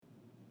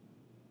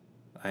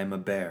I am a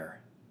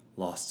bear,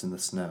 lost in the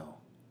snow.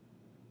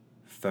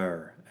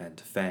 Fur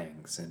and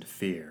fangs and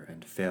fear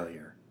and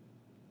failure.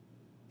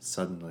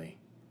 Suddenly,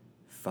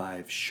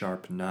 5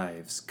 sharp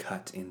knives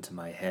cut into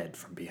my head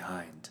from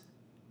behind.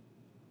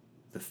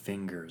 The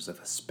fingers of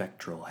a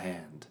spectral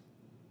hand,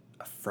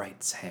 a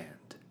fright's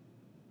hand.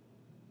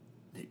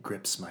 It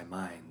grips my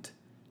mind,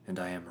 and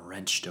I am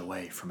wrenched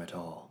away from it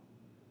all.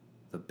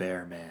 The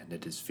bear man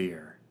and his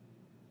fear,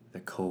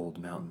 the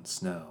cold mountain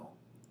snow.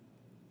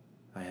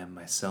 I am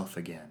myself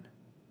again,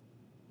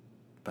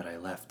 but I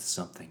left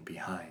something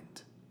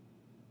behind.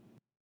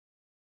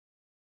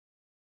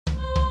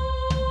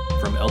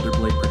 From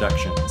Elderblade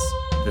Productions,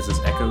 this is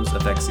Echoes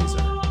of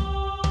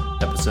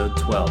Exezer, Episode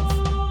 12,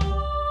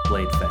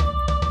 Bladefang.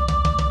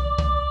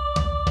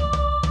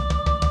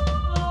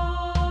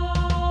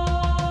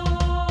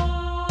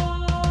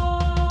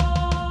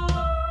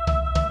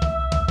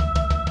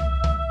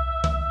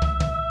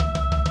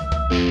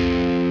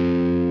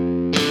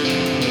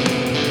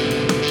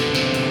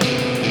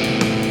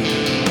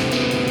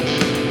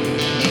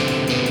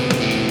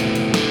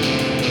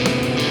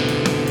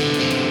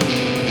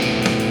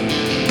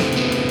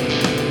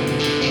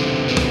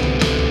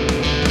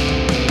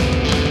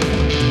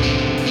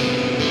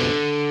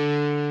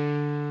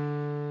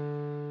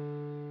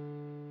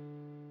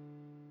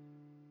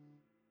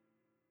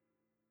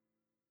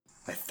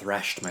 I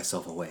thrashed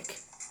myself awake.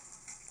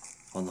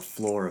 On the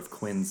floor of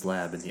Quinn's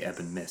lab in the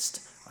ebon mist,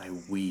 I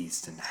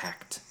wheezed and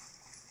hacked.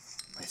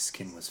 My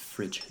skin was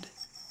frigid,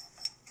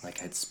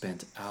 like I'd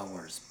spent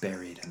hours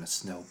buried in a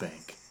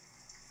snowbank.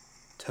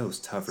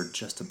 Toast hovered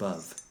just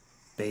above,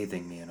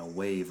 bathing me in a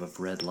wave of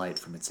red light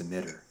from its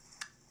emitter.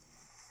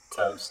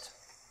 Toast.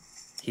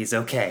 "He's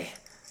okay,"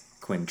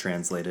 Quinn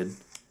translated.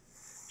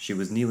 She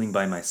was kneeling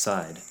by my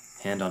side,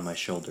 hand on my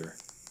shoulder.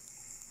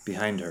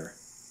 Behind her,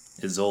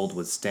 Isolde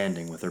was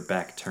standing with her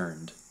back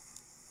turned.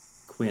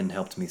 Quinn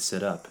helped me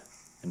sit up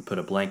and put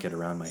a blanket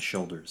around my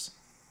shoulders.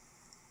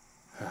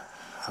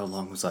 How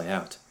long was I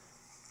out?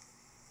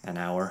 An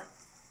hour.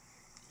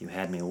 You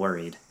had me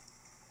worried.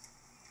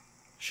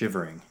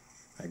 Shivering,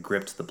 I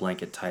gripped the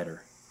blanket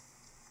tighter.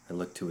 I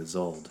looked to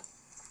Isolde.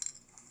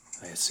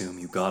 "I assume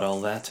you got all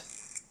that?"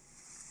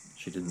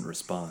 She didn't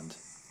respond.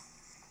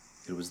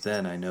 It was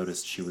then I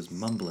noticed she was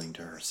mumbling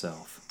to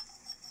herself.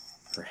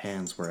 Her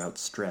hands were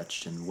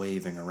outstretched and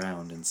waving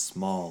around in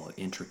small,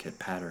 intricate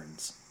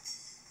patterns.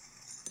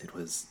 It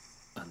was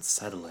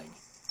unsettling.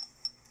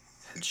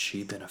 Had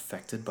she been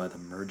affected by the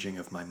merging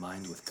of my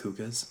mind with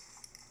Kuga's?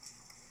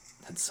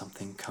 Had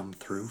something come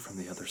through from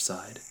the other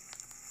side?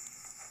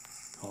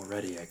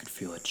 Already I could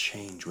feel a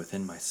change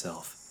within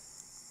myself,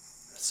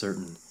 a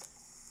certain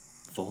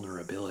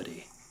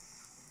vulnerability.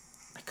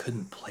 I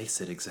couldn't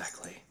place it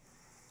exactly.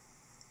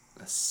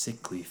 A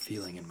sickly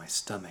feeling in my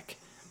stomach,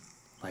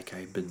 like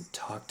I'd been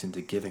talked into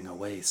giving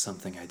away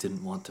something I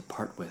didn't want to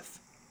part with.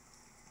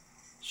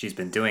 "She's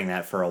been doing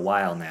that for a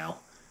while now,"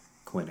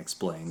 Quinn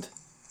explained.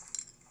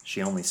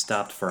 "She only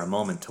stopped for a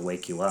moment to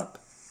wake you up.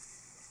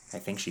 I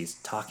think she's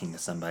talking to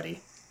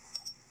somebody."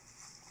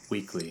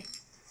 Weakly,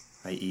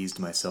 I eased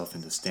myself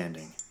into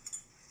standing.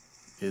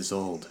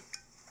 "Isolde,"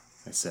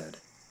 I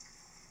said.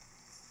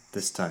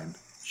 This time,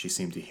 she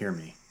seemed to hear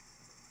me.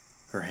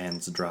 Her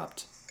hands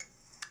dropped.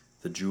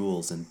 The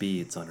jewels and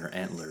beads on her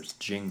antlers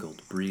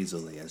jingled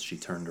breezily as she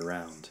turned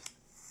around.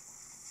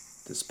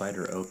 Despite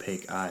her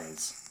opaque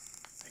eyes,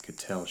 I could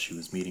tell she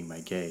was meeting my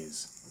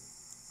gaze.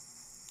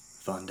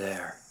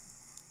 "Vander,"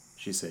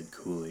 she said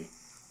coolly,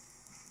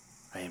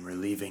 "I am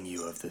relieving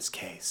you of this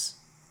case."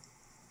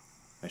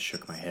 I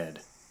shook my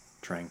head,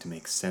 trying to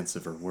make sense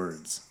of her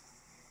words.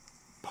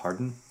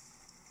 "Pardon?"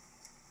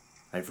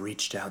 "I've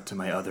reached out to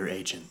my other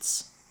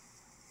agents.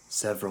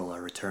 Several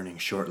are returning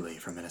shortly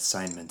from an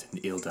assignment in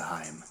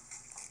Ildeheim.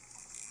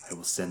 I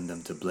will send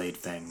them to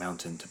Bladefang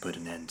Mountain to put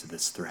an end to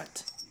this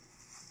threat."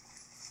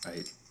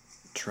 I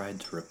tried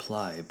to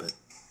reply, but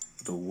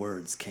the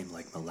words came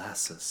like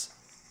molasses.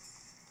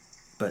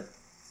 "But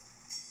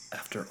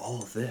after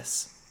all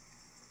this,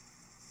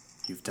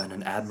 you've done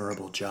an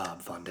admirable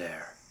job,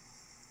 Vander.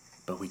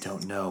 But we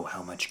don't know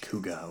how much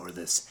Kuga or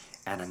this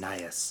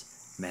Ananias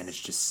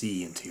managed to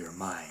see into your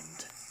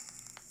mind.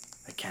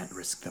 I can't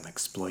risk them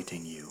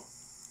exploiting you,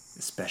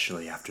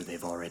 especially after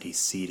they've already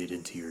seeded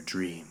into your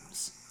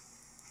dreams."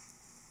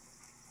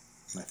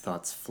 My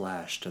thoughts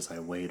flashed as I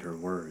weighed her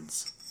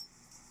words.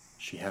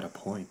 She had a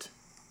point.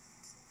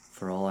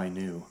 For all I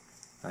knew,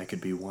 I could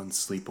be one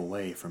sleep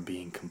away from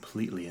being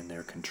completely in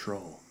their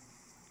control.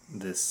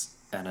 This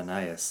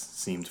Ananias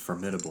seemed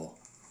formidable,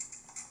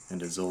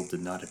 and Isolde did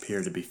not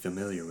appear to be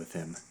familiar with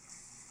him.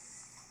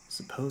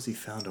 Suppose he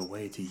found a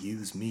way to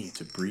use me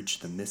to breach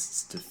the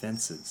Mist's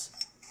defenses.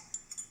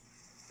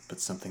 But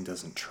something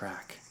doesn't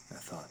track, I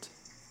thought.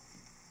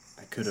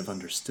 I could have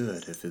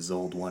understood if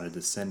Isolde wanted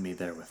to send me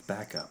there with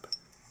backup,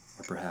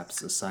 or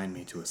perhaps assign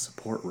me to a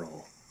support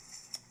role.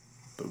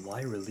 But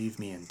why relieve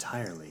me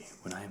entirely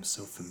when I am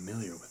so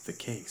familiar with the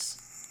case?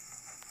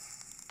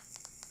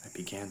 I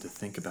began to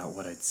think about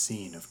what I'd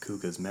seen of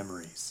Kuga's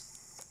memories,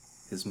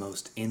 his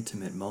most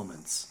intimate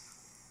moments,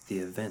 the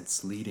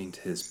events leading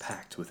to his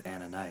pact with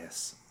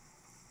Ananias.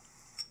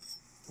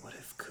 What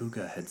if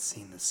Kuga had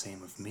seen the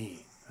same of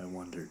me, I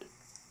wondered.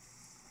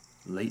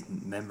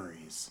 Latent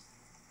memories,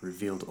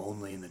 revealed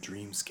only in the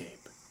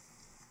dreamscape.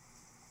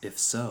 If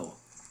so,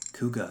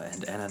 Kuga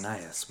and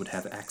Ananias would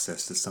have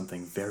access to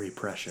something very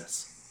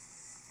precious,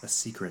 a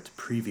secret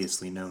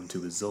previously known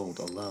to Isolde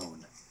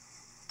alone.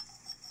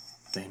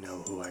 They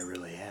know who I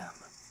really am.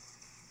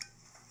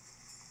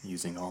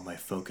 Using all my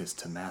focus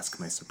to mask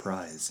my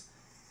surprise,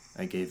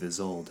 I gave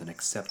Isolde an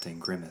accepting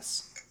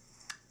grimace.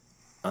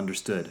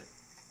 Understood.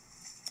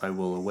 I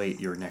will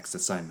await your next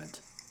assignment.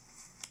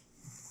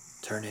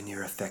 Turn in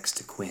your effects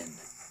to Quinn.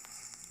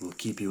 We'll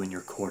keep you in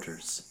your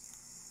quarters.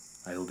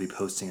 I will be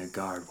posting a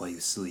guard while you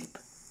sleep,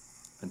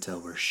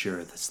 until we're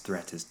sure this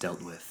threat is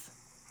dealt with.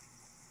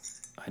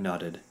 I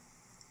nodded.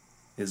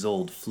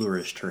 Isolde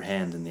flourished her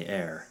hand in the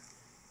air,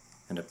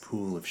 and a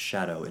pool of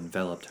shadow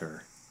enveloped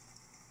her.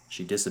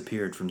 She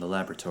disappeared from the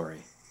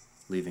laboratory,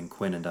 leaving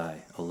Quinn and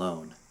I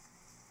alone.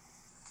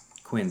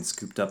 Quinn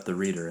scooped up the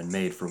reader and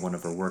made for one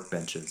of her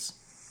workbenches.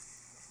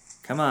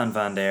 Come on,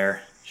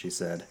 Vander, she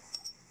said.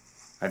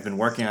 I've been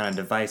working on a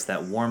device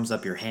that warms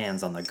up your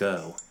hands on the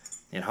go.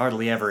 It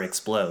hardly ever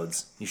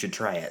explodes. You should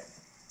try it.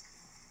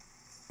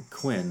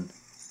 Quinn,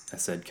 I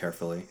said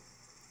carefully,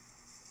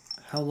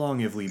 how long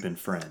have we been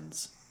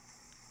friends?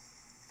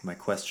 My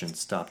question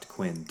stopped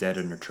Quinn dead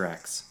in her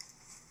tracks.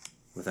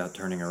 Without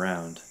turning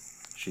around,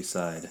 she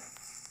sighed.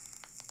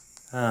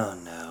 Oh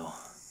no.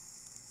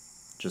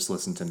 Just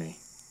listen to me,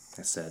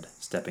 I said,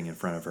 stepping in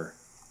front of her.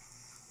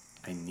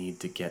 I need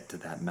to get to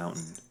that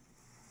mountain.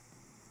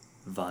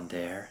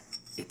 Vander,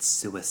 it's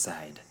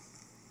suicide.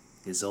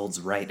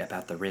 Isolde's right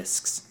about the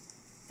risks.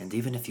 And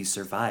even if you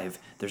survive,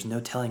 there's no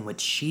telling what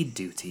she'd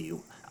do to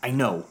you. I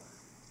know.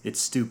 It's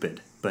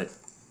stupid, but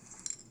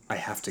I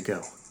have to go.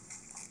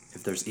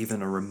 If there's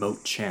even a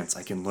remote chance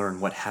I can learn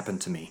what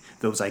happened to me,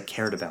 those I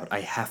cared about,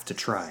 I have to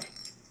try.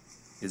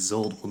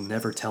 Isolde will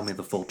never tell me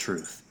the full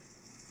truth.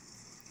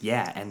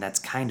 Yeah, and that's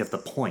kind of the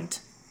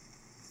point.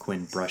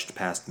 Quinn brushed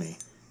past me,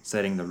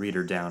 setting the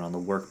reader down on the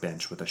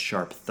workbench with a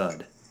sharp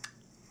thud.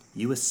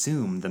 You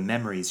assume the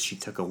memories she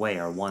took away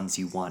are ones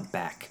you want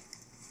back.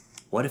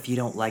 What if you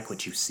don't like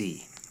what you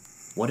see?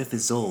 What if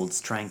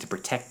Isolde's trying to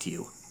protect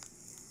you?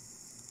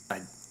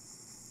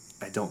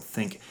 I don't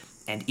think...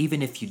 And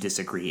even if you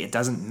disagree, it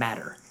doesn't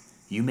matter.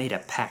 You made a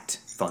pact,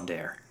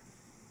 Vander.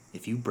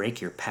 If you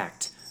break your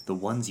pact, the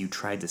ones you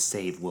tried to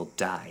save will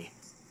die.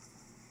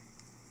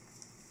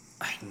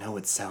 I know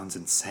it sounds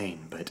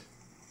insane, but...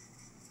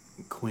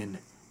 Quinn,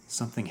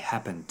 something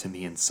happened to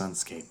me in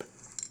Sunscape.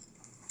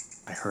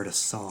 I heard a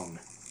song,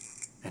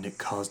 and it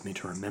caused me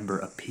to remember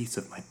a piece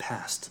of my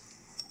past.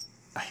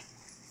 I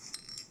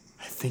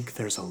think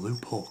there's a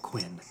loophole,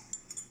 Quinn.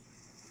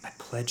 I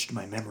pledged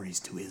my memories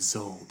to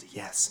Isolde,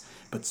 yes,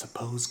 but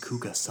suppose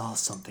Kuga saw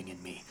something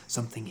in me,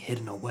 something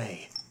hidden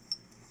away.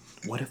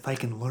 What if I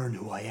can learn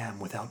who I am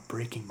without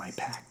breaking my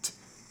pact?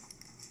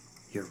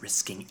 You're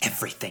risking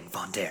everything,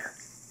 Vander,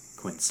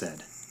 Quinn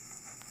said.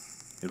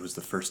 It was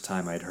the first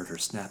time I'd heard her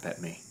snap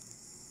at me.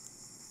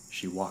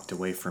 She walked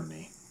away from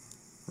me,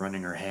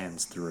 running her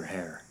hands through her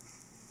hair.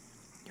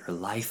 Your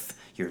life,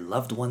 your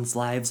loved ones'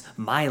 lives,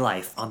 my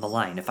life on the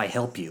line if I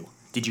help you.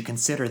 Did you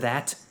consider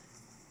that?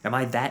 Am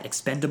I that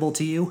expendable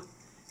to you?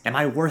 Am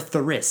I worth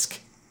the risk?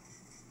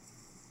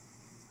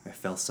 I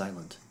fell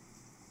silent.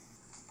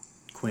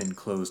 Quinn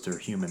closed her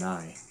human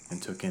eye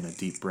and took in a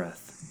deep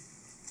breath.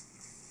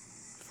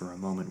 For a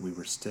moment we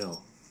were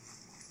still,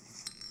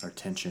 our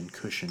tension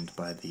cushioned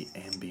by the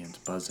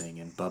ambient buzzing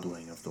and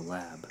bubbling of the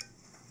lab.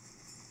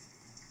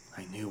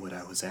 I knew what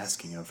I was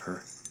asking of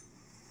her.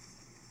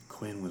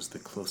 Quinn was the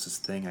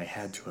closest thing I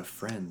had to a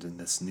friend in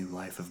this new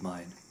life of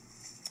mine.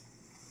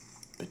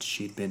 But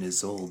she'd been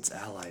Isolde's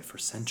ally for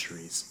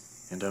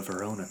centuries, and of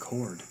her own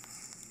accord.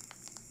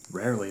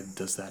 Rarely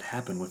does that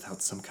happen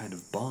without some kind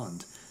of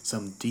bond,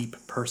 some deep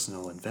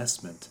personal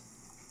investment.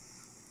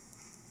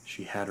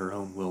 She had her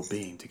own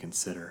well-being to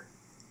consider,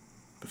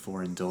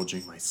 before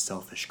indulging my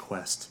selfish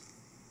quest.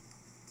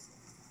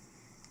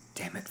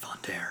 Damn it,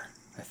 Vander,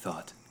 I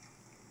thought.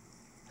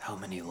 How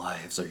many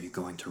lives are you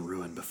going to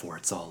ruin before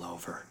it's all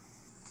over?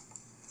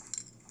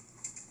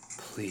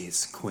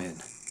 Please, Quinn,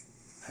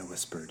 I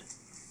whispered.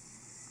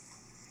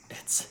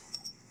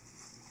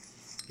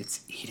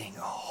 It's eating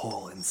a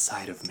hole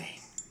inside of me.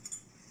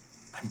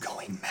 I'm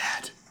going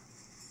mad.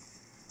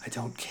 I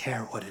don't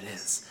care what it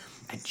is.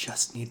 I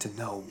just need to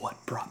know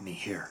what brought me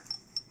here.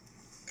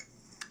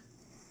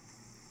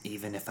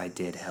 Even if I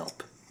did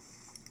help,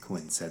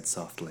 Quinn said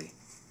softly,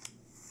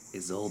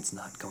 Isolde's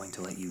not going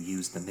to let you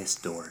use the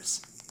mist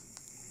doors.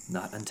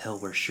 Not until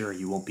we're sure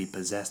you won't be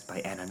possessed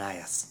by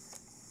Ananias.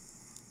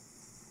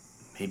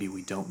 Maybe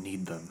we don't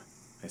need them,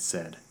 I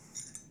said.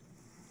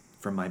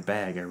 From my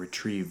bag, I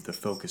retrieved the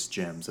focus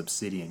gems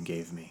Obsidian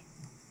gave me.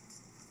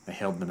 I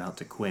held them out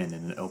to Quinn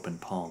in an open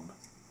palm.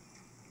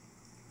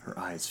 Her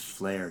eyes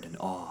flared in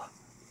awe,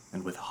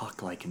 and with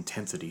hawk-like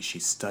intensity she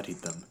studied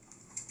them.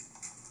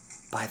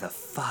 By the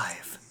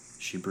 5,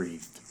 she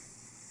breathed.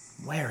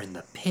 Where in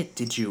the pit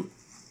did you...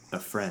 A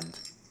friend,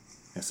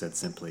 I said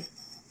simply.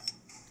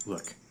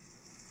 Look,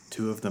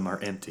 2 of them are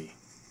empty.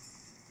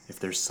 If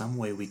there's some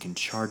way we can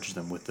charge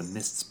them with the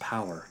mist's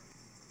power,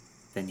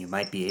 then you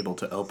might be able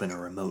to open a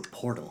remote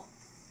portal,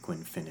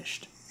 Quinn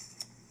finished.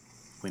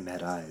 We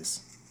met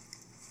eyes.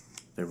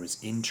 There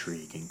was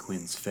intrigue in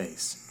Quinn's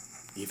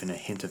face, even a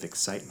hint of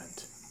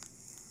excitement.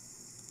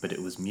 But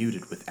it was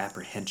muted with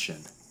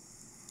apprehension,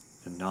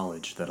 the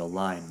knowledge that a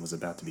line was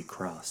about to be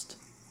crossed.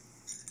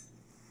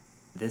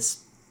 This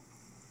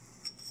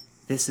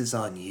is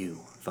on you,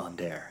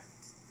 Vondair,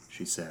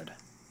 she said,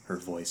 her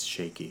voice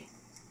shaky.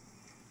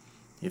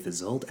 If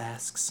Isolde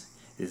asks,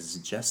 it is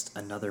just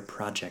another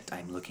project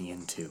I'm looking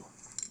into.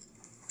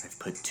 I've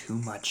put too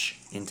much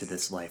into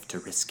this life to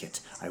risk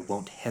it. I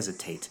won't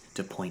hesitate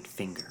to point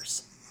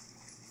fingers.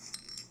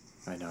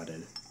 I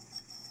nodded.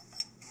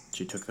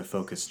 She took the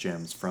focus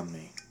gems from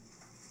me.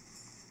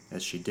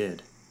 As she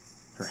did,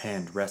 her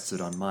hand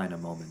rested on mine a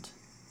moment,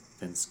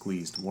 then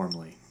squeezed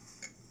warmly.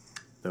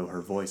 Though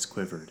her voice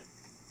quivered,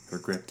 her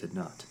grip did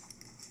not.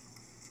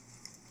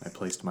 I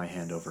placed my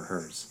hand over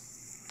hers.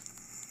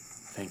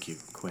 Thank you,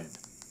 Quinn.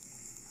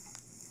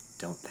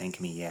 Don't thank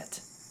me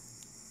yet.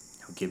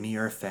 Now give me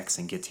your effects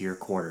and get to your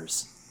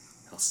quarters.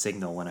 I'll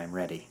signal when I'm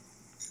ready.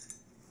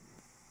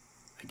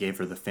 I gave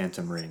her the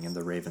phantom ring and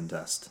the raven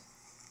dust.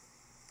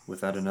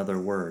 Without another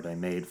word, I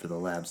made for the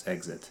lab's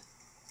exit,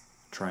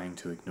 trying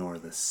to ignore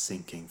the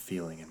sinking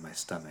feeling in my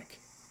stomach.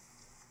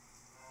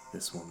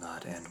 This will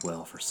not end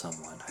well for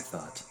someone, I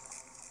thought.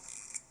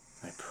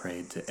 I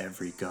prayed to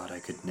every god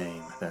I could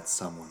name that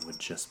someone would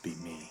just be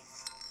me.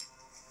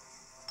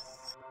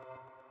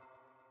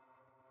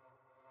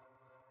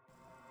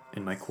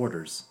 In my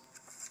quarters,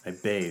 I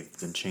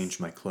bathed and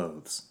changed my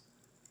clothes.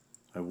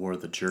 I wore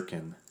the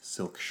jerkin,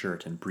 silk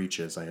shirt, and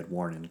breeches I had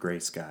worn in Grey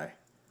Sky.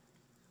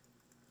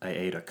 I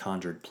ate a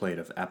conjured plate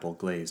of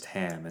apple-glazed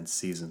ham and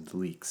seasoned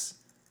leeks.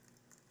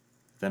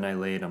 Then I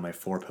laid on my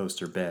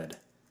 4-poster bed,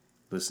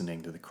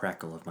 listening to the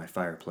crackle of my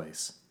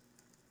fireplace.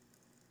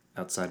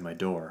 Outside my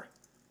door,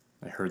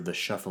 I heard the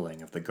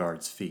shuffling of the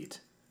guards' feet.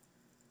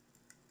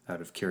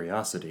 Out of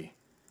curiosity,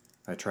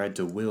 I tried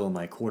to will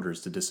my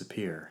quarters to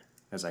disappear,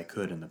 as I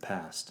could in the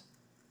past.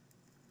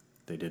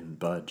 They didn't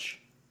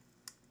budge.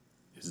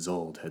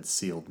 Isolde had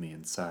sealed me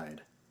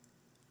inside.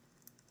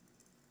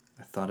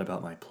 I thought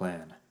about my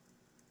plan.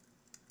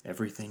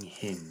 Everything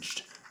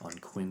hinged on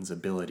Quinn's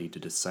ability to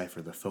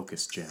decipher the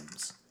focus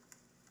gems.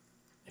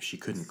 If she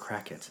couldn't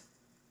crack it,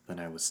 then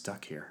I was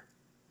stuck here.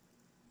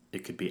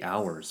 It could be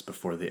hours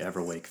before the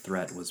Everwake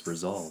threat was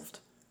resolved,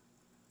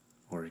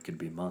 or it could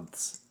be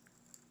months.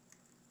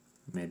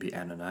 Maybe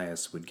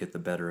Ananias would get the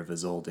better of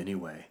Isolde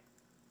anyway,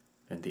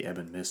 and the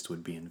Ebon Mist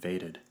would be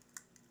invaded.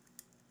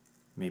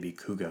 Maybe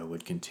Kuga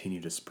would continue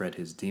to spread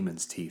his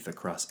demon's teeth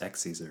across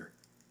Exezer,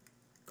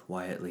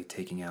 quietly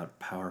taking out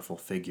powerful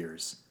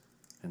figures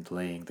and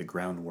laying the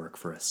groundwork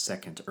for a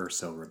second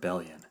Urso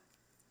rebellion.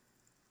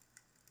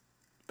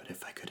 But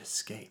if I could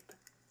escape...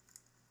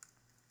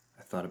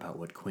 I thought about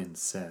what Quinn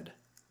said.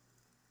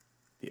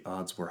 The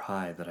odds were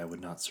high that I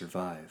would not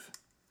survive.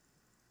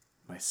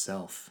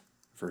 Myself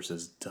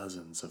versus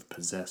dozens of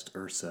possessed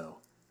Urso,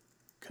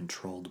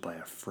 controlled by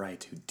a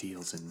fright who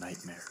deals in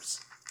nightmares.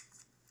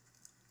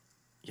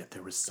 Yet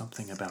there was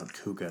something about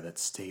Kuga that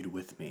stayed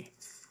with me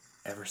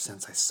ever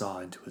since I saw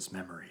into his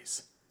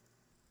memories.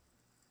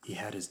 He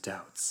had his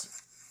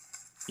doubts,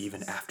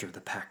 even after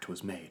the pact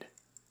was made.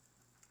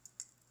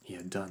 He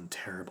had done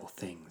terrible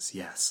things,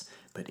 yes,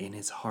 but in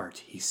his heart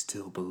he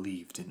still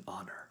believed in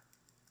honor.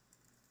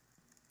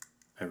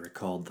 I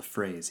recalled the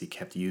phrase he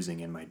kept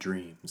using in my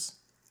dreams,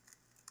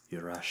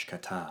 Yurash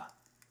Kata.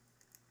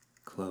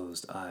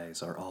 Closed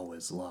eyes are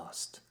always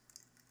lost.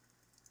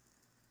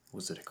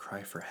 Was it a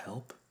cry for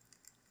help?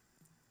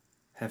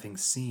 Having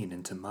seen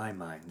into my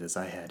mind as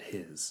I had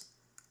his,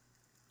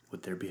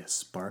 would there be a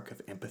spark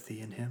of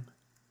empathy in him?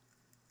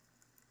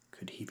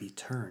 Could he be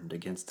turned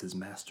against his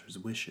master's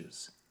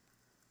wishes?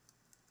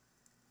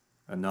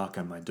 A knock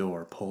on my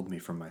door pulled me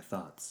from my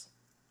thoughts.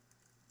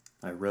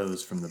 I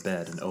rose from the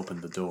bed and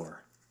opened the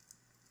door.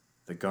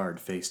 The guard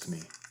faced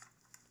me.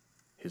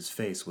 His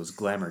face was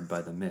glamored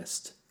by the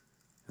mist,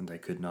 and I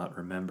could not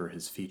remember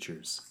his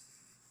features.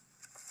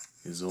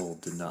 Isolde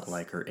did not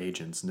like her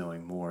agents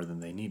knowing more than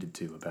they needed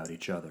to about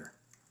each other.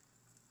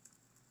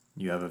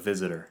 "You have a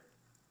visitor,"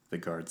 the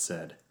guard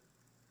said.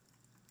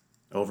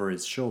 Over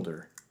his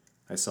shoulder,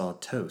 I saw a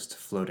toast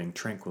floating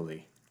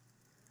tranquilly.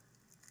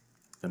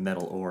 The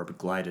metal orb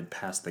glided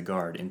past the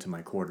guard into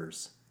my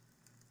quarters.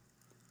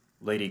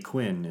 "Lady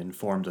Quinn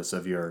informed us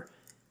of your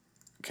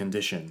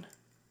condition,"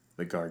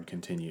 the guard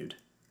continued.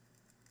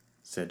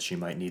 "Said she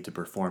might need to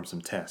perform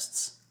some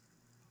tests."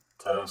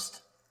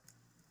 Toast.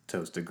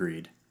 Toast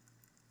agreed.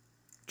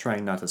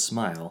 Trying not to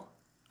smile,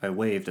 I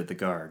waved at the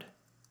guard.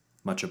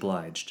 Much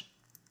obliged.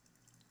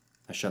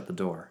 I shut the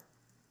door.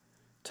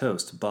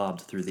 Toast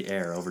bobbed through the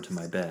air over to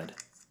my bed.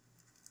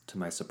 To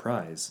my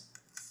surprise,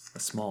 a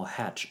small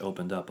hatch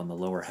opened up on the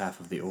lower half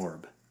of the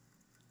orb.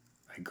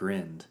 I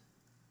grinned.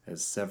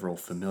 as several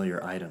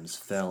familiar items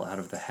fell out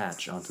of the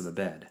hatch onto the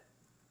bed.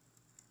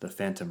 The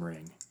phantom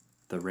ring,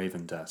 the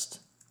raven dust,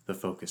 the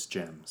focus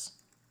gems.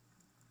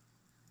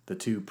 The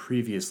two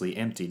previously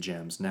empty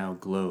gems now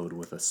glowed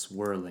with a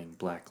swirling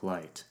black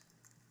light.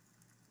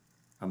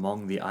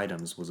 Among the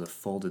items was a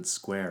folded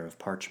square of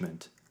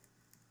parchment.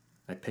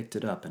 I picked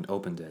it up and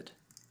opened it.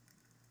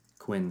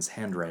 Quinn's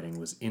handwriting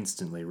was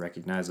instantly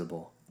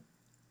recognizable.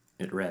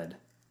 It read,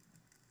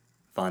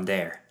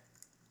 "Vondair.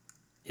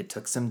 It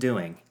took some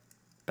doing,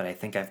 but I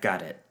think I've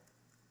got it.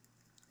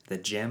 The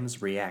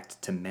gems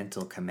react to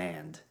mental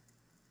command.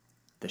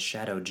 The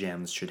shadow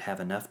gems should have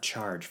enough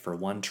charge for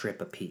one trip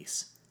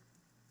apiece.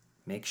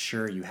 Make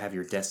sure you have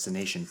your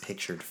destination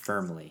pictured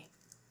firmly.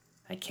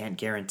 I can't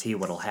guarantee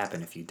what'll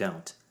happen if you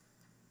don't.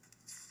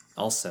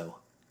 Also,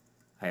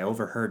 I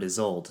overheard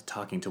Isolde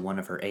talking to one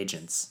of her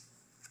agents.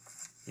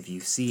 If you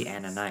see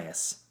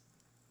Ananias,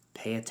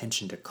 pay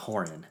attention to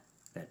Corin,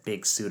 that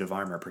big suit of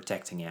armor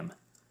protecting him.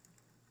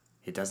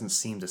 It doesn't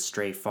seem to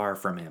stray far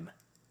from him.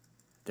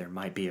 There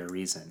might be a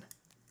reason.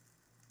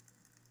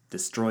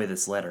 Destroy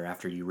this letter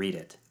after you read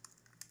it.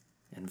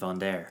 And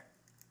Vondair,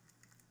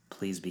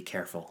 please be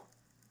careful.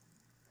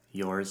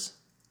 Yours,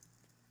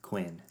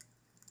 Quinn.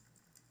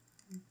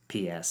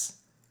 P.S.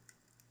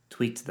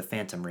 Tweaked the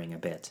phantom ring a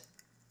bit.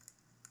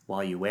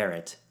 While you wear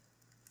it,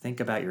 think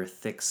about your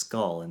thick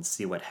skull and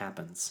see what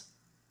happens."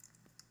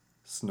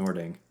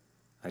 Snorting,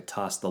 I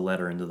tossed the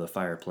letter into the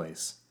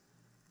fireplace.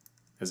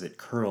 As it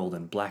curled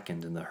and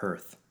blackened in the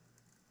hearth,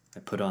 I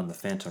put on the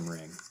phantom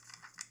ring.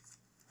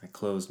 I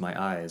closed my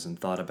eyes and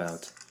thought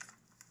about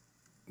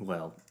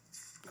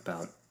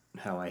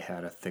how I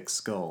had a thick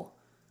skull.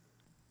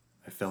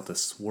 I felt a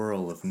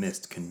swirl of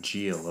mist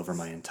congeal over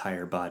my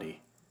entire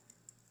body.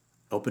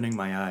 Opening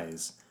my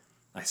eyes,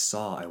 I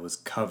saw I was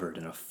covered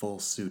in a full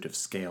suit of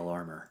scale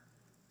armor.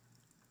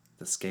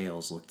 The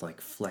scales looked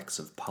like flecks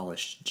of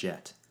polished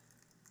jet,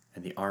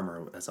 and the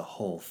armor as a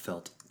whole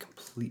felt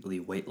completely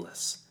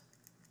weightless,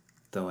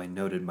 though I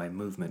noted my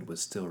movement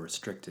was still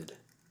restricted.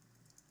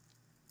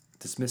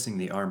 Dismissing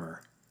the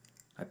armor,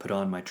 I put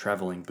on my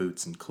traveling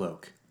boots and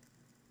cloak.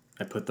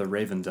 I put the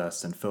raven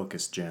dust and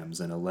focus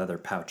gems in a leather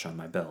pouch on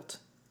my belt.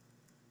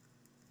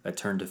 I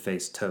turned to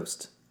face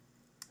Toast,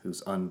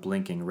 whose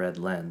unblinking red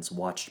lens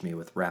watched me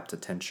with rapt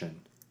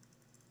attention.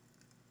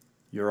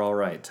 "You're all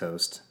right,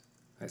 Toast,"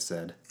 I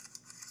said.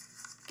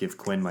 "Give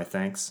Quinn my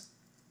thanks,"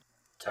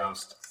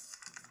 Toast.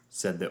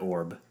 said the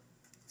orb,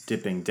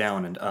 dipping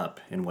down and up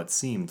in what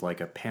seemed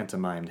like a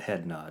pantomimed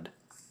head nod.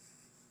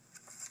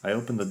 I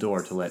opened the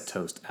door to let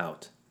Toast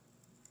out.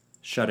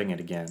 Shutting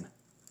it again,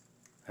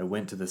 I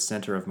went to the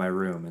center of my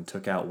room and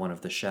took out one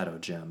of the shadow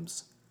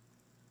gems.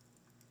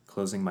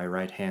 Closing my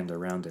right hand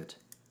around it,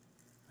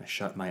 I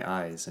shut my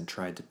eyes and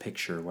tried to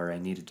picture where I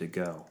needed to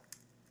go.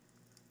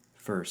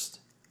 First,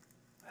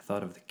 I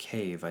thought of the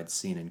cave I'd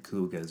seen in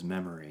Kuga's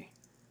memory,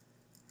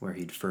 where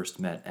he'd first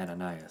met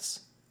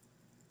Ananias.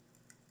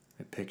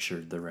 I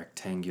pictured the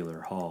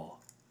rectangular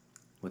hall,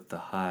 with the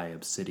high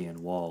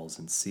obsidian walls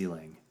and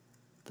ceiling,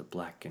 the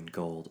black and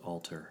gold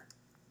altar.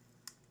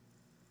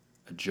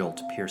 A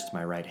jolt pierced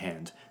my right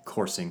hand,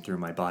 coursing through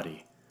my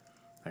body.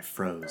 I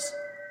froze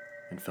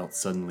and felt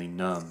suddenly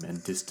numb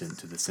and distant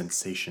to the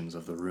sensations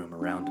of the room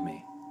around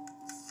me.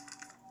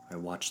 I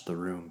watched the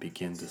room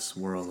begin to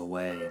swirl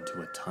away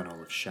into a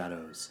tunnel of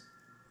shadows.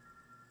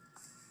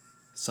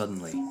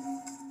 Suddenly,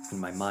 in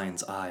my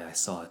mind's eye, I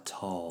saw a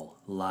tall,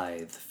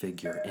 lithe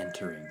figure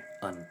entering,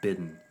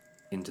 unbidden,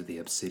 into the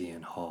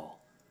obsidian hall.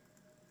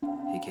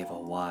 He gave a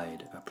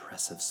wide,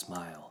 oppressive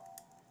smile,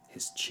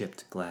 his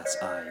chipped glass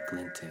eye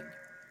glinting.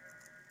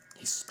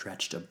 He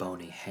stretched a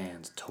bony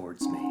hand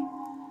towards me,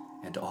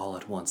 and all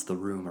at once the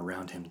room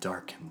around him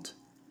darkened.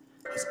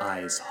 His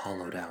eyes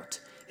hollowed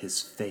out,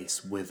 his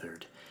face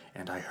withered,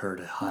 and I heard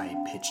a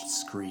high-pitched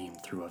scream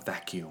through a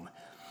vacuum.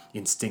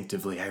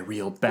 Instinctively, I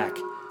reeled back.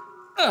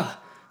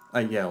 "Ah!"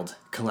 I yelled,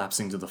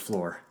 collapsing to the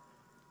floor.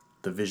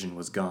 The vision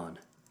was gone.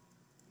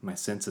 My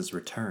senses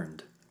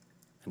returned,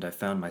 and I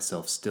found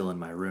myself still in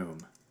my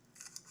room.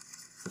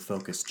 The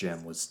focus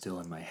gem was still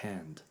in my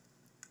hand.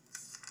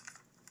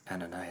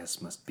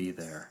 Ananias must be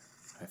there,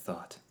 I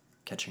thought,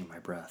 catching my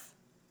breath.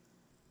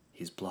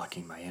 He's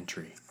blocking my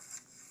entry.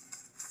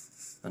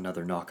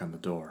 Another knock on the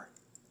door.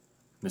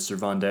 "Mr.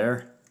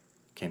 Vondair?"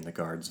 came the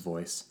guard's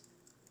voice.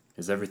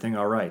 "Is everything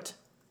all right?"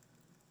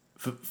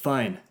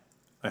 Fine,"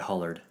 I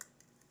hollered.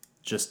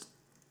 "Just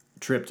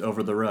tripped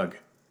over the rug."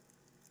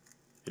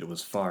 It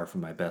was far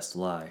from my best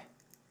lie.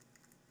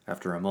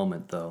 After a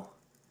moment, though,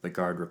 the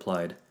guard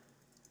replied,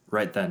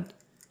 "Right then.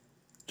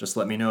 Just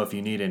let me know if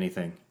you need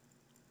anything."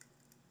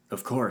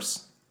 "Of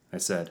course," I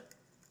said.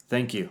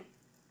 "Thank you."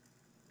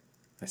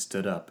 I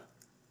stood up,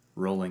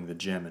 rolling the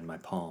gem in my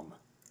palm.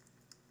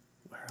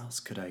 Where else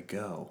could I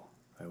go,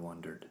 I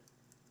wondered.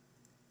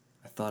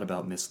 I thought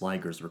about Miss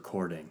Liger's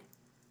recording.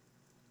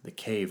 The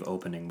cave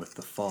opening with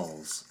the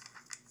falls,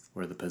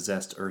 where the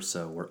possessed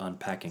Urso were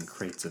unpacking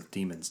crates of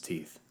demon's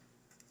teeth.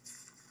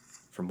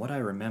 From what I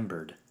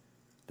remembered,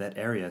 that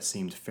area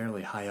seemed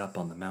fairly high up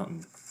on the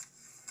mountain.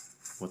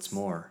 What's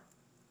more,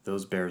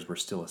 Those bears were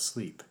still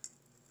asleep.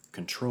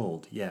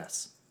 Controlled,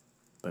 yes,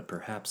 but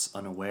perhaps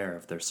unaware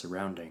of their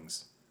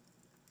surroundings.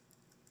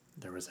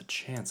 There was a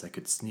chance I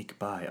could sneak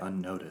by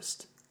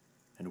unnoticed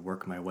and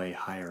work my way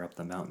higher up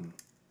the mountain.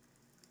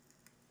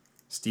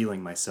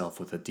 Steeling myself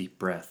with a deep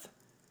breath,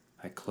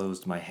 I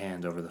closed my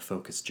hand over the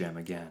focus gem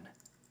again.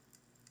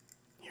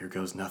 Here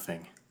goes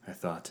nothing, I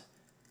thought,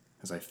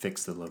 as I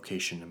fixed the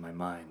location in my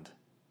mind.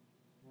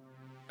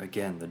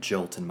 Again the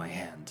jolt in my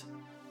hand.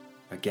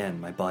 Again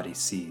my body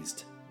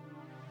seized.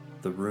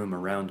 The room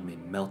around me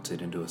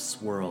melted into a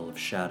swirl of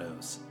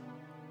shadows.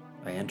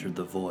 I entered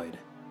the void,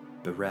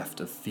 bereft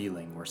of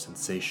feeling or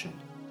sensation.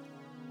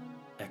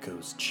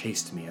 Echoes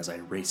chased me as I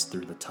raced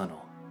through the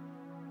tunnel.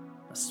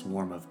 A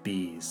swarm of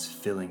bees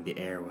filling the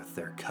air with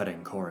their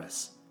cutting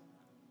chorus.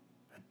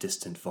 A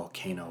distant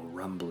volcano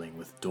rumbling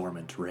with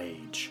dormant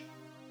rage.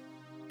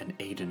 An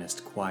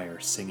Adenist choir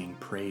singing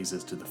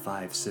praises to the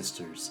five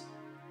sisters.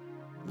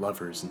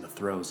 Lovers in the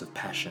throes of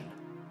passion.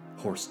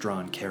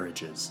 Horse-drawn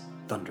carriages.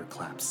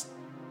 Thunderclaps.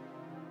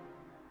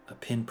 A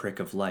pinprick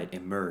of light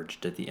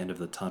emerged at the end of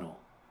the tunnel,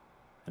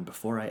 and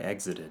before I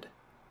exited,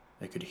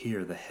 I could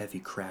hear the heavy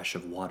crash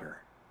of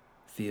water,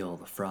 feel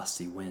the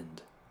frosty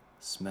wind,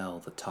 smell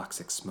the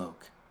toxic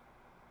smoke.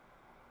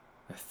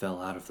 I fell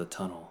out of the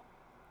tunnel,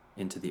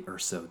 into the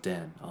Urso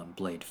den on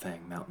Blade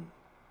Fang Mountain.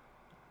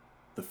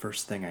 The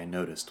first thing I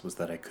noticed was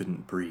that I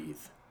couldn't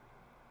breathe.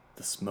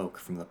 The smoke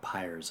from the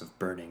pyres of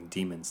burning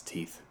demon's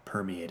teeth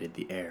permeated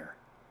the air.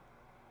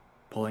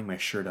 Pulling my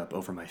shirt up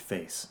over my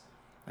face,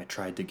 I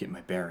tried to get my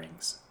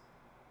bearings.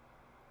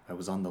 I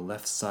was on the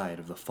left side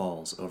of the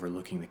falls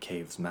overlooking the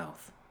cave's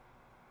mouth.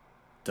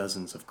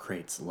 Dozens of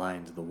crates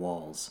lined the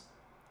walls,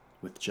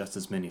 with just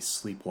as many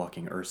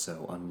sleepwalking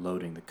Urso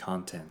unloading the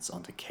contents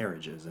onto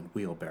carriages and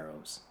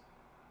wheelbarrows.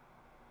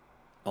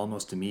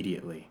 Almost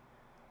immediately,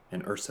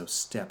 an Urso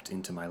stepped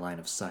into my line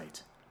of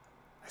sight.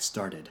 I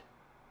started,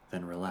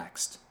 then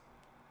relaxed.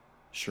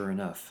 Sure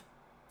enough,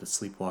 the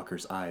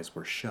sleepwalker's eyes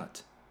were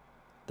shut,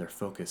 their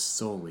focus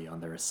solely on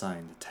their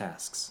assigned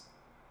tasks.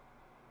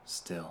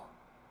 Still,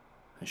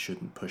 I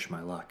shouldn't push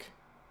my luck,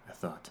 I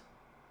thought.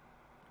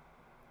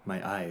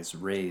 My eyes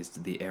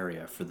raised the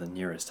area for the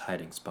nearest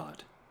hiding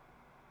spot.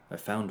 I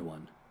found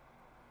one,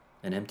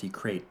 an empty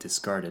crate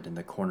discarded in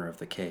the corner of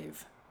the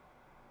cave.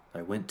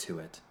 I went to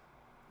it,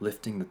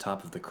 lifting the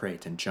top of the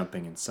crate and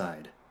jumping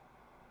inside.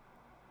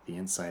 The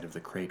inside of the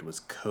crate was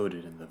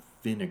coated in the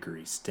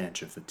vinegary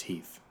stench of the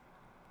teeth.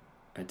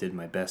 I did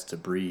my best to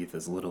breathe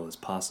as little as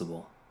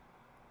possible.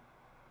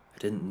 I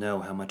didn't know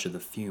how much of the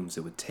fumes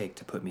it would take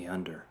to put me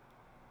under,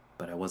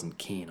 but I wasn't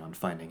keen on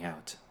finding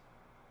out.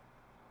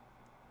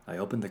 I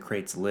opened the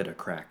crate's lid a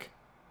crack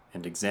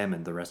and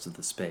examined the rest of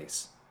the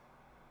space.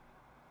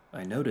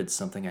 I noted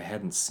something I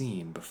hadn't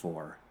seen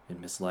before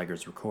in Miss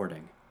Liger's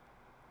recording.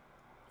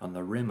 On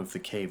the rim of the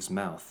cave's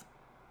mouth,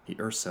 the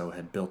Urso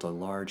had built a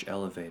large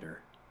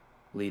elevator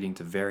leading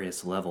to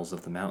various levels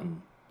of the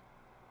mountain.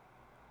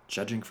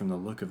 Judging from the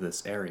look of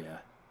this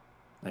area,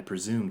 I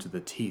presumed the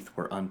teeth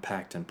were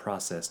unpacked and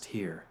processed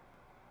here,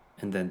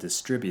 and then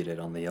distributed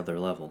on the other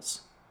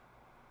levels.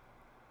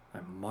 I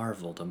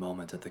marveled a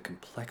moment at the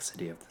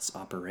complexity of this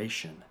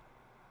operation,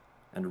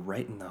 and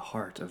right in the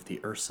heart of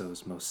the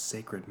Urso's most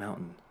sacred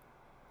mountain,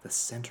 the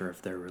center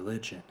of their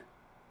religion.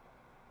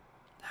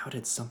 How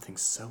did something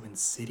so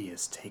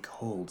insidious take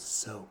hold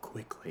so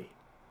quickly?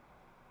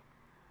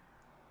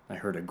 I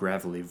heard a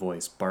gravelly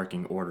voice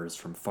barking orders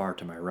from far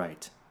to my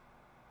right.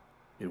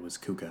 It was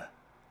Kuga.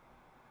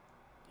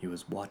 He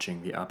was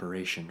watching the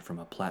operation from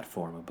a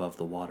platform above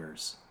the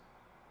waters,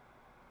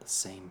 the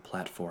same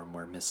platform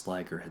where Miss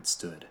Liger had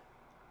stood.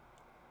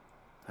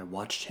 I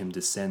watched him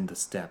descend the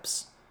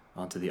steps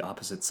onto the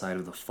opposite side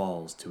of the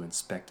falls to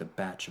inspect a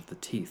batch of the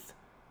teeth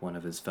one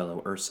of his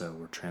fellow Urso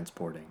were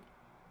transporting.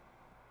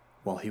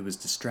 While he was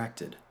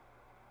distracted,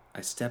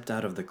 I stepped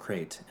out of the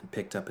crate and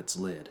picked up its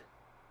lid.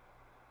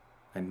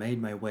 I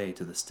made my way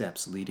to the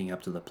steps leading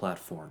up to the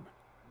platform,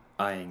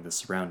 eyeing the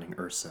surrounding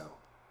Urso.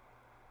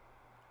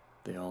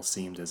 They all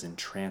seemed as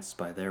entranced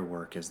by their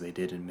work as they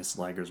did in Miss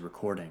Liger's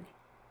recording.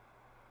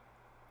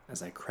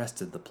 As I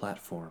crested the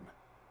platform,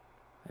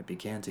 I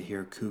began to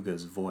hear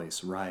Kuga's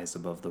voice rise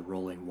above the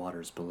rolling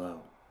waters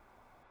below.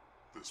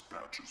 "This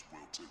batch is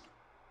wilted.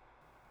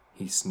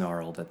 He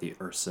snarled at the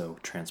Urso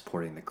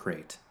transporting the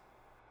crate.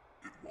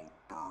 It won't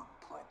burn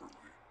properly.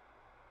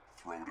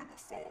 Throw it in the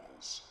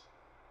falls."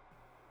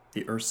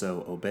 The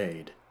Urso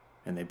obeyed,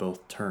 and they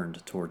both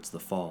turned towards the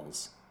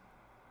falls.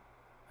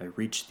 I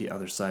reached the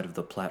other side of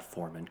the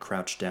platform and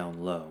crouched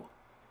down low,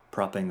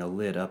 propping the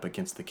lid up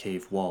against the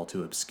cave wall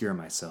to obscure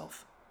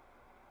myself.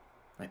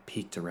 I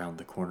peeked around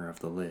the corner of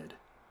the lid.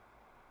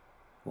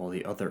 While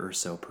the other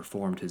Urso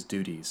performed his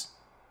duties,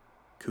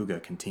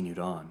 Kuga continued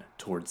on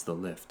towards the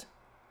lift.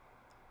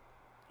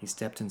 He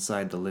stepped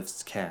inside the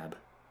lift's cab,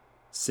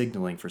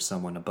 signaling for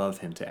someone above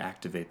him to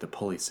activate the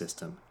pulley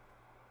system.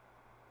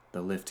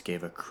 The lift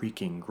gave a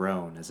creaking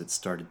groan as it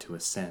started to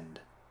ascend.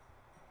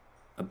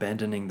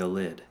 Abandoning the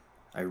lid,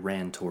 I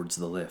ran towards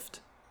the lift.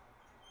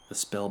 The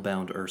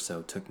spellbound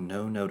Urso took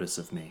no notice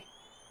of me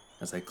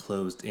as I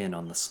closed in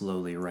on the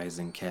slowly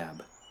rising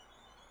cab.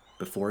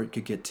 Before it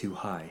could get too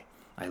high,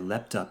 I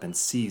leapt up and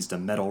seized a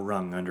metal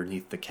rung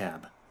underneath the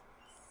cab.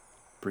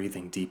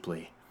 Breathing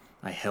deeply,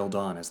 I held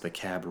on as the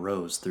cab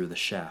rose through the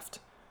shaft,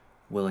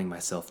 willing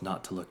myself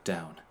not to look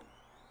down.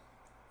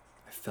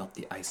 I felt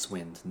the ice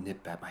wind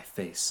nip at my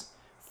face,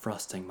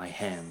 frosting my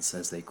hands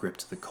as they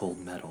gripped the cold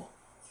metal.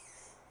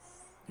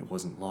 It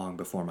wasn't long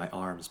before my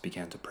arms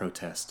began to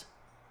protest.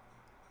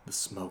 The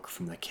smoke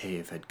from the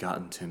cave had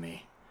gotten to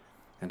me,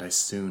 and I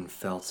soon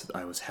felt that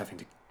I was having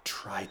to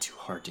try too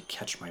hard to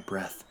catch my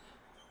breath.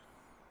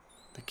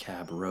 The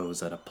cab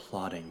rose at a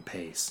plodding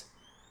pace.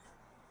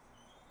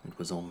 It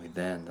was only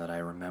then that I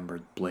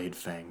remembered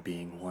Bladefang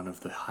being one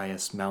of the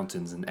highest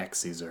mountains in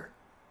Exezer.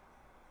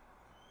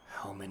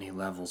 How many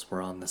levels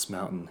were on this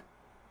mountain,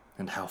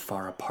 and how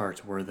far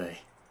apart were they?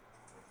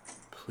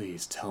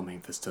 Please tell me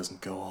this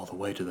doesn't go all the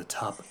way to the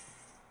top.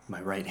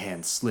 My right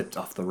hand slipped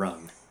off the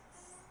rung.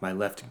 My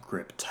left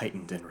grip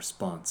tightened in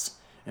response,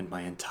 and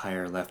my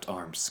entire left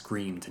arm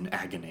screamed in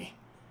agony.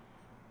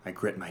 I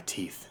grit my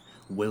teeth,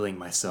 willing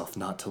myself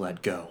not to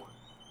let go.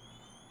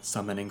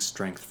 Summoning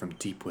strength from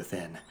deep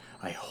within,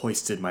 I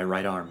hoisted my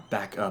right arm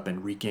back up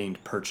and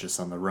regained purchase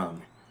on the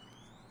rung.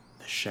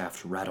 The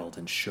shaft rattled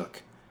and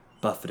shook,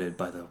 buffeted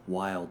by the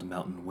wild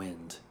mountain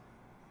wind.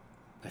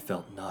 I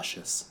felt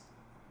nauseous,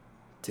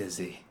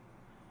 dizzy.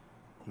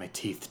 My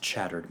teeth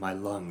chattered, my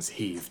lungs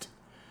heaved.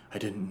 I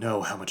didn't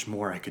know how much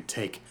more I could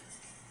take.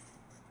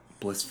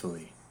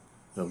 Blissfully,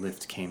 the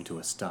lift came to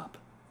a stop.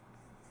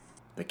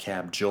 The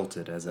cab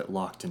jolted as it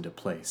locked into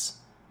place,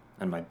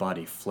 and my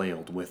body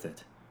flailed with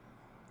it.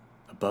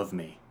 Above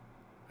me,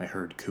 I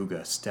heard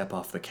Kuga step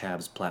off the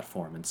cab's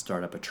platform and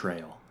start up a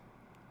trail.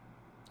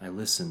 I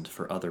listened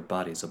for other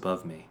bodies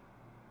above me.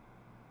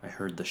 I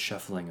heard the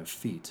shuffling of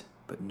feet,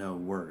 but no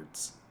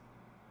words.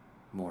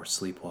 More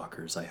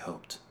sleepwalkers, I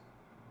hoped.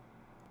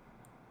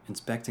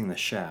 Inspecting the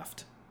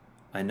shaft,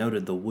 I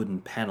noted the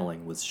wooden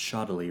paneling was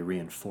shoddily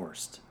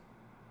reinforced.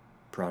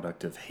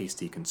 Product of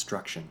hasty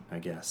construction, I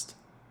guessed.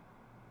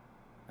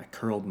 I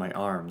curled my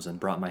arms and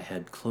brought my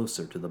head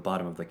closer to the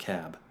bottom of the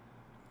cab.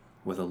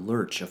 With a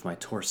lurch of my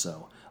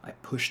torso, I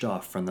pushed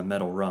off from the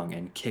metal rung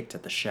and kicked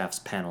at the shaft's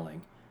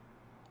paneling.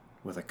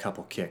 With a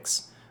couple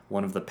kicks,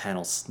 one of the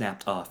panels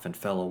snapped off and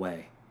fell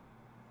away.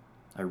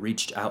 I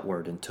reached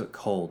outward and took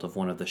hold of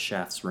one of the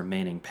shaft's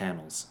remaining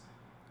panels,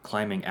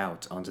 climbing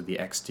out onto the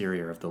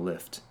exterior of the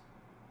lift.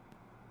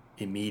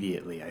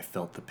 Immediately, I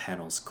felt the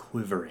panels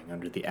quivering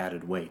under the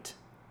added weight.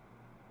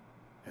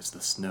 As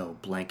the snow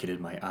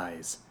blanketed my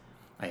eyes,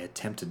 I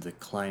attempted to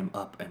climb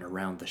up and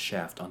around the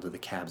shaft onto the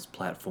cab's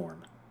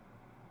platform.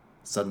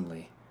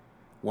 Suddenly,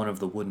 one of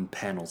the wooden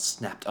panels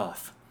snapped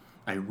off.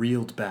 I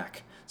reeled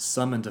back,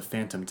 summoned a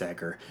phantom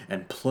dagger,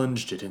 and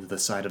plunged it into the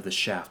side of the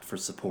shaft for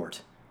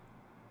support.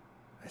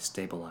 I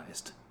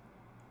stabilized.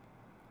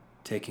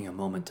 Taking a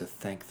moment to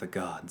thank the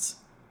gods,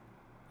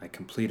 I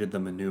completed the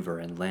maneuver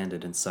and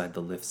landed inside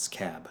the lift's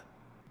cab.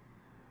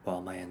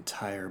 While my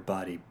entire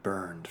body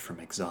burned from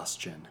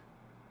exhaustion,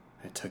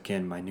 I took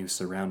in my new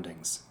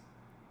surroundings.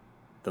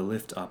 The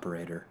lift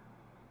operator,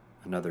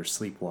 another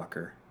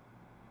sleepwalker,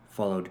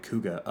 followed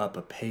Kuga up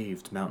a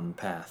paved mountain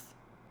path.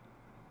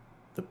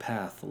 The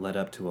path led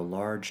up to a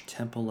large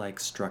temple-like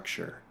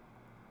structure,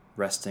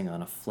 resting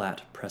on a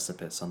flat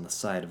precipice on the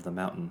side of the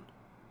mountain.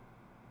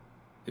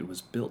 It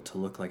was built to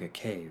look like a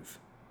cave,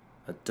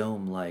 a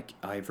dome-like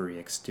ivory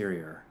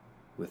exterior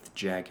with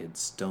jagged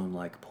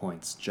stone-like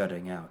points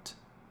jutting out.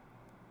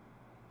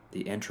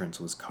 The entrance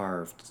was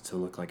carved to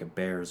look like a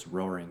bear's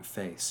roaring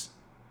face.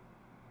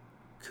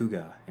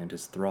 Kuga and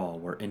his thrall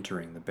were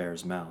entering the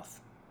bear's mouth.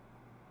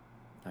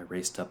 I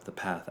raced up the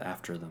path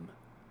after them.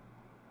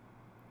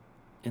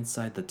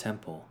 Inside the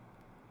temple,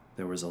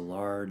 there was a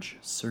large,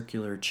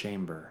 circular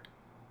chamber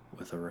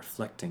with a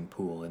reflecting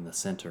pool in the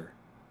center.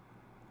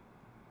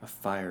 A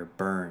fire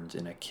burned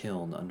in a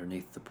kiln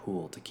underneath the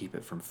pool to keep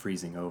it from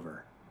freezing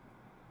over.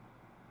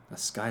 A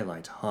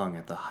skylight hung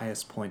at the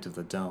highest point of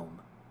the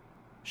dome,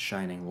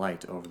 shining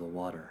light over the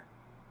water.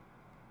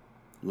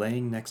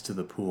 Laying next to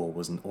the pool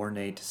was an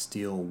ornate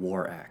steel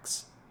war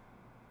axe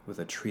with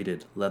a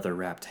treated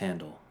leather-wrapped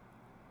handle.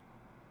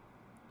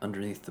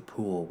 Underneath the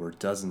pool were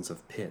dozens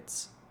of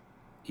pits,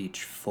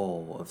 each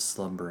full of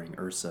slumbering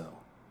Urso.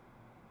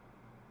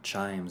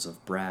 Chimes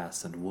of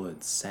brass and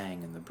wood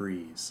sang in the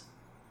breeze.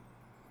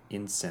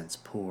 Incense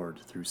poured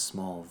through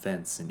small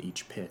vents in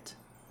each pit.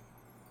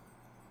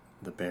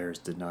 The bears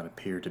did not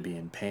appear to be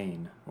in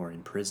pain or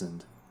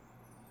imprisoned.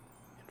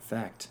 In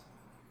fact,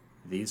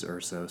 these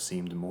Urso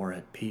seemed more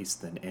at peace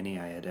than any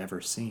I had ever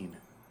seen.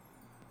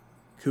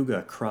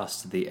 Kuga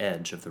crossed the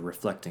edge of the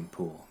reflecting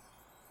pool.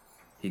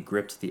 He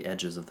gripped the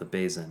edges of the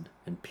basin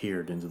and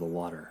peered into the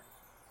water.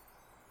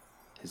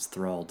 His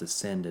thrall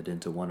descended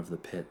into one of the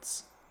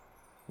pits,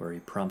 where he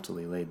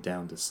promptly laid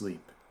down to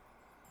sleep.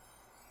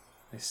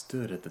 I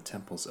stood at the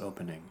temple's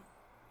opening,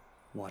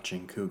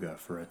 watching Kuga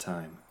for a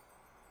time.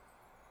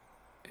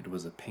 It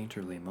was a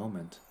painterly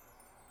moment.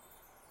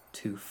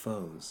 Two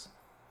foes,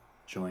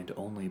 joined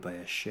only by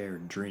a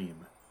shared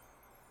dream.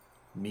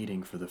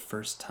 meeting for the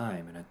first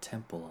time in a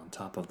temple on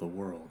top of the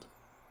world,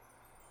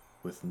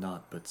 with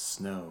naught but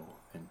snow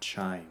and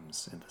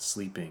chimes and the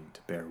sleeping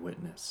to bear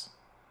witness.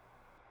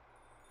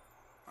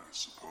 I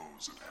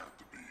suppose it had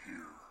to be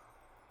here.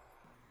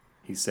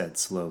 He said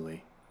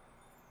slowly.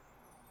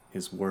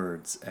 His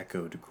words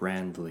echoed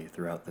grandly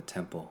throughout the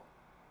temple.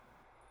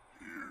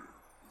 Here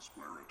is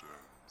where it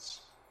ends.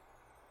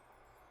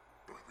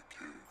 By the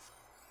cave,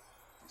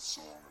 the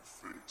Song of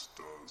Fate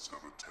does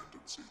have a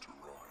tendency to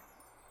rhyme.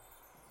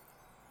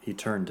 He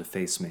turned to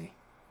face me.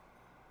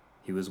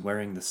 He was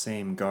wearing the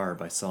same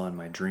garb I saw in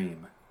my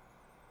dream.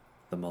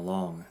 The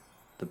malong,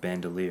 the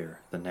bandolier,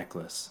 the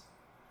necklace.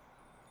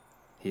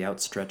 He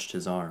outstretched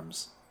his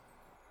arms.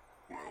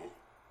 Well,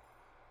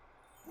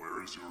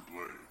 where is your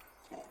blade,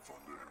 Claude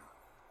Vondair?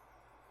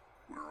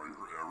 Where are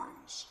your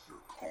arrows, your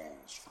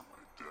calls for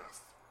my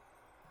death?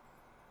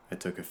 I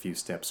took a few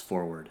steps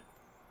forward.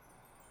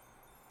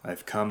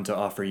 I've come to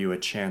offer you a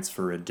chance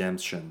for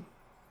redemption.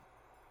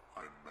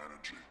 I'm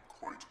managing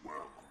quite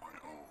well on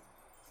my own,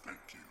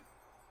 thank you.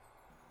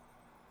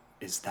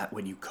 Is that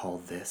what you call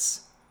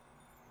this?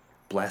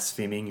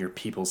 Blaspheming your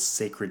people's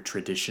sacred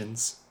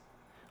traditions?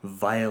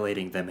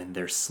 Violating them in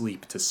their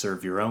sleep to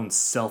serve your own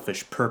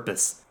selfish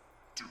purpose?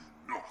 Do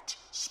not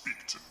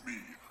speak to me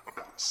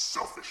about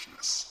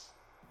selfishness.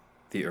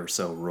 The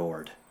Urso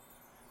roared.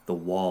 The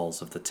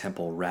walls of the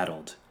temple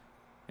rattled,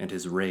 and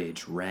his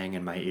rage rang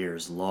in my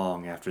ears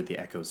long after the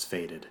echoes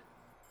faded.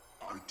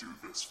 I do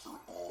this for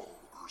all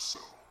Urso,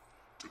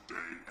 today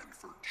and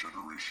for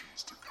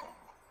generations to come.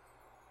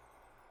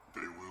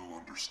 They will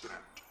understand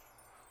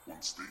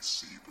once they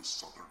see the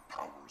Southern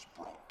powers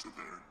brought to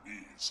their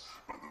knees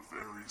by the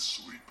very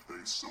sleep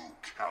they so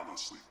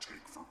callously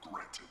take for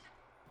granted.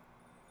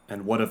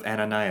 And what of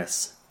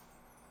Ananias?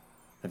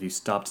 Have you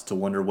stopped to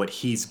wonder what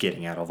he's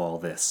getting out of all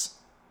this?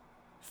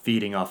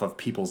 Feeding off of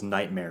people's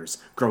nightmares,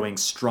 growing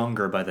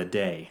stronger by the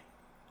day.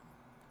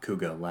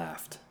 Kuga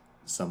laughed,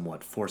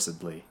 somewhat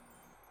forcedly.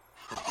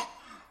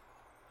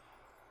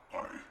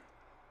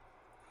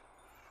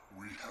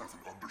 We have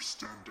an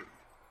understanding,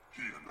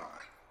 he and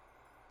I.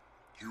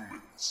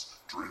 Humans,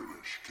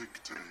 Dralish,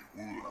 Kikte,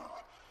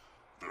 Wula.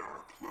 There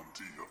are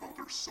plenty of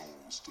other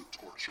souls to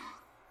torture.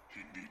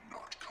 He need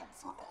not come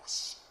for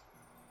us.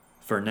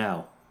 For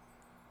now.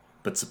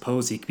 But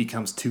suppose he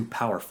becomes too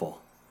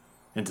powerful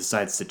and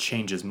decides to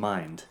change his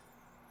mind.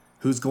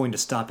 Who's going to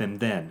stop him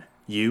then?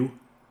 You?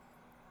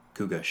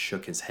 Kuga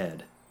shook his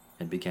head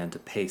and began to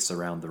pace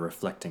around the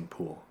reflecting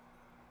pool.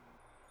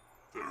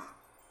 There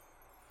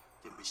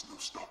is no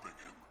stopping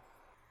him.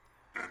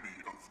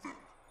 Any of them.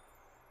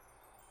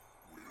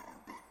 We are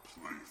but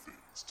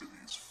playthings to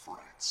these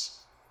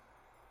frights.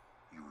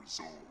 Your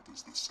result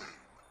is the same.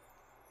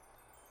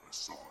 I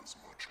saw as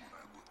much when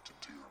I looked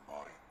into your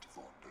mind,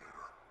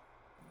 Vondair.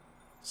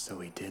 So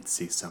he did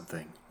see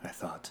something, I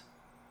thought.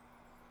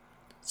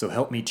 So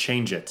help me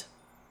change it,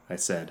 I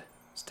said,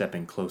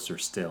 stepping closer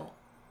still.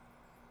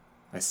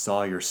 I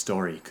saw your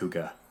story,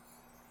 Kuga.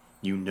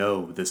 You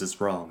know this is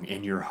wrong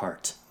in your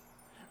heart.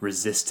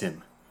 Resist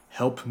him.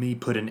 Help me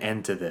put an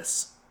end to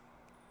this.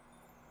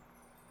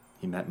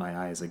 He met my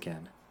eyes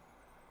again.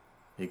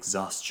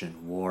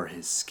 Exhaustion wore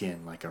his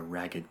skin like a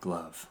ragged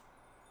glove.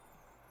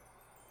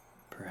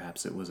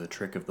 Perhaps it was a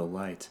trick of the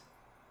light,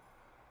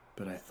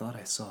 but I thought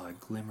I saw a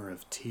glimmer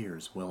of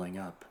tears welling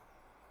up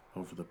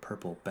over the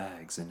purple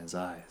bags in his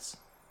eyes.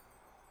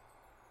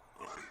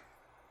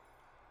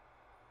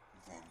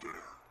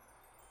 Vondair,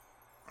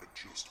 I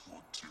just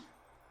want to.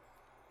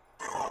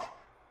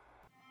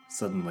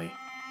 Suddenly,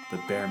 the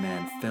bear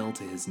man fell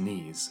to his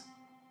knees.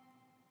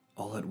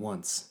 All at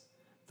once,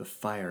 the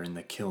fire in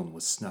the kiln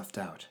was snuffed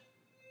out,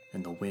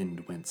 and the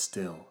wind went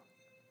still.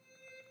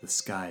 The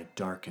sky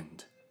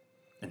darkened,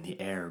 and the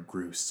air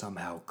grew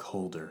somehow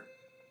colder.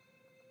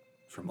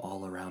 From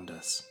all around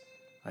us,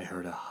 I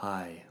heard a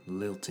high,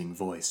 lilting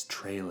voice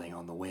trailing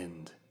on the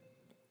wind.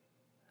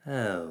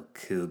 Oh,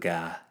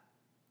 Kuga.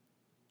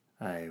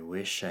 I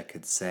wish I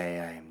could say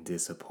I am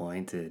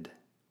disappointed.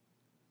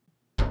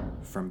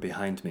 From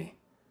behind me,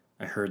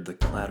 I heard the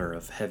clatter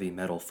of heavy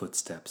metal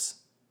footsteps.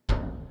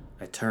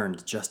 I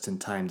turned just in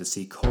time to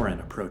see Corin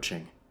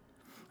approaching.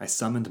 I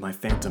summoned my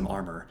phantom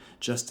armor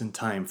just in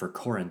time for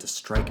Corin to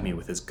strike me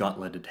with his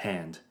gauntleted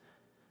hand.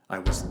 I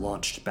was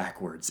launched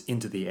backwards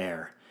into the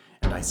air,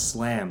 and I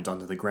slammed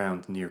onto the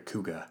ground near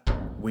Kuga.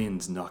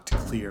 Wind knocked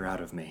clear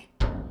out of me.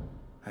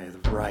 I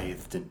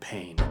writhed in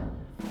pain.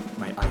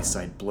 My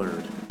eyesight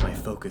blurred, my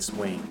focus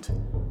waned.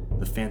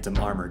 The phantom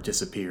armor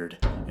disappeared,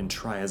 and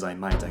try as I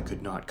might, I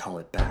could not call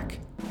it back.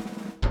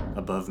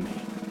 Above me,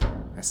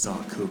 I saw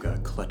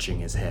Kuga clutching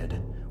his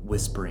head,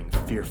 whispering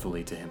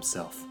fearfully to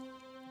himself.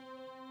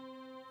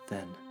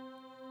 Then,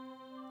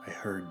 I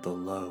heard the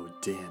low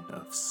din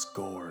of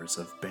scores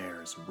of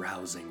bears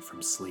rousing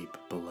from sleep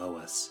below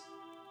us.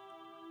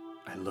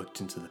 I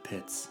looked into the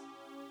pits.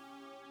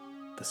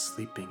 The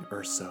sleeping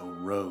Urso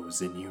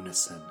rose in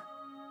unison,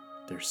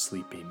 their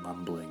sleepy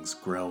mumblings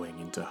growing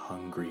into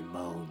hungry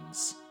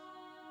moans.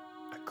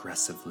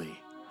 Aggressively,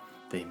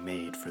 they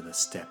made for the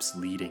steps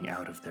leading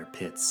out of their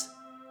pits.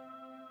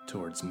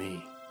 towards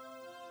me.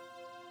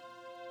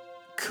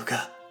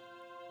 "Kuga,"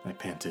 I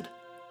panted.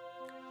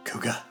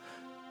 "Kuga,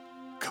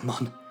 come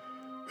on,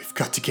 we've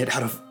got to get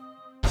out of..."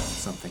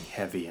 Something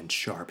heavy and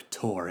sharp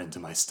tore into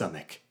my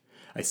stomach.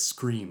 I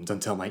screamed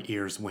until my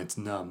ears went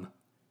numb.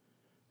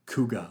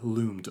 Kuga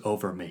loomed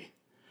over me,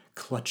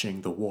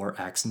 clutching the war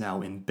axe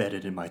now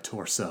embedded in my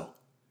torso.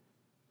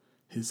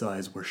 His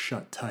eyes were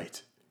shut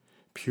tight,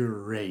 pure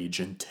rage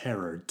and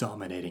terror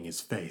dominating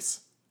his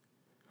face.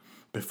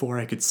 Before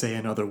I could say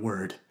another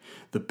word,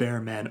 the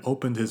bear man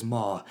opened his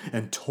maw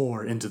and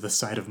tore into the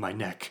side of my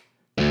neck.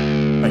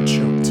 I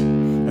choked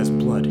as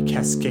blood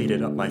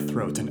cascaded up my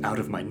throat and out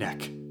of my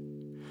neck.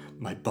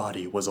 My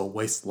body was a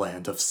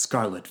wasteland of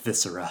scarlet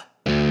viscera.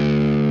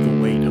 The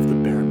weight of the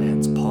bear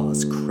man's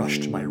paws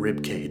crushed my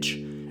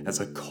ribcage as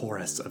a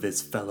chorus of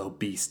his fellow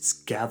beasts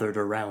gathered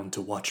around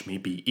to watch me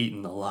be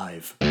eaten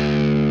alive.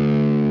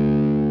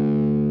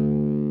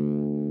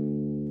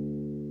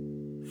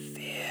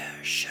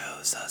 Fear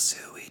shows us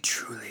who we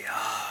truly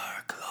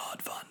are,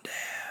 Claude Von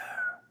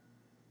Dare.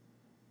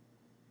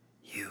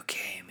 You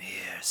came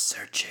here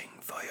searching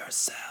for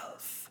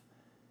yourself.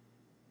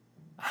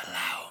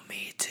 Allow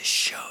me to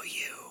show you.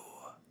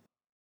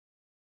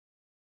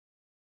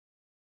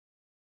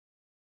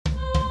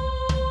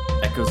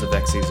 Echoes of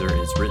Exezer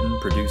is written,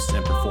 produced,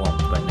 and performed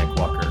by Nick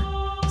Walker.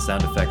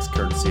 Sound effects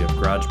courtesy of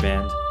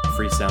GarageBand,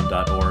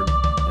 freesound.org,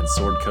 and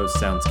Sword Coast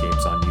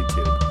Soundscapes on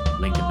YouTube.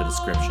 Link in the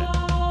description.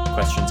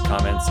 Questions,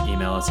 comments,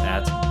 email us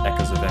at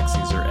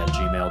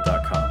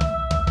echoesofexezer@gmail.com.